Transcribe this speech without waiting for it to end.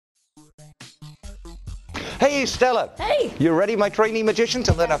Hey, Stella. Hey. You ready, my trainee magician,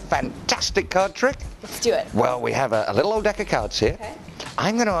 to learn a fantastic card trick? Let's do it. Well, we have a little old deck of cards here. Okay.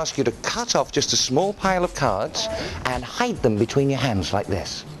 I'm going to ask you to cut off just a small pile of cards and hide them between your hands like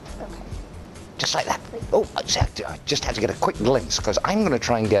this. Okay. Just like that. Oh, I just had to get a quick glimpse because I'm going to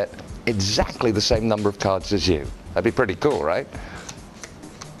try and get exactly the same number of cards as you. That'd be pretty cool, right?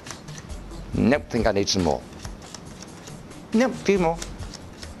 Nope, think I need some more. Nope, few more.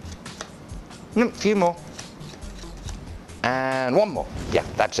 Nope, few more. And one more. Yeah,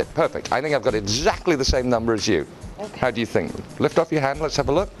 that's it. Perfect. I think I've got exactly the same number as you. Okay. How do you think? Lift off your hand. Let's have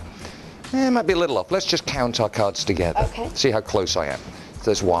a look. It might be a little off. Let's just count our cards together. Okay. See how close I am.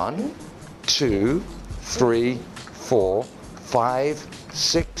 There's 1, 2, 3, 4, 5,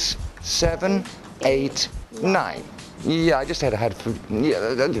 6, 7, 8, 9. Yeah, I just had yeah.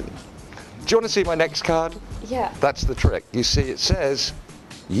 Do you want to see my next card? Yeah. That's the trick. You see, it says,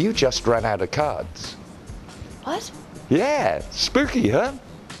 you just ran out of cards. What? Yeah, spooky, huh?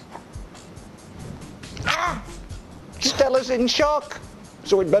 Ah! Stella's in shock,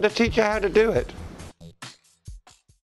 so we'd better teach her how to do it.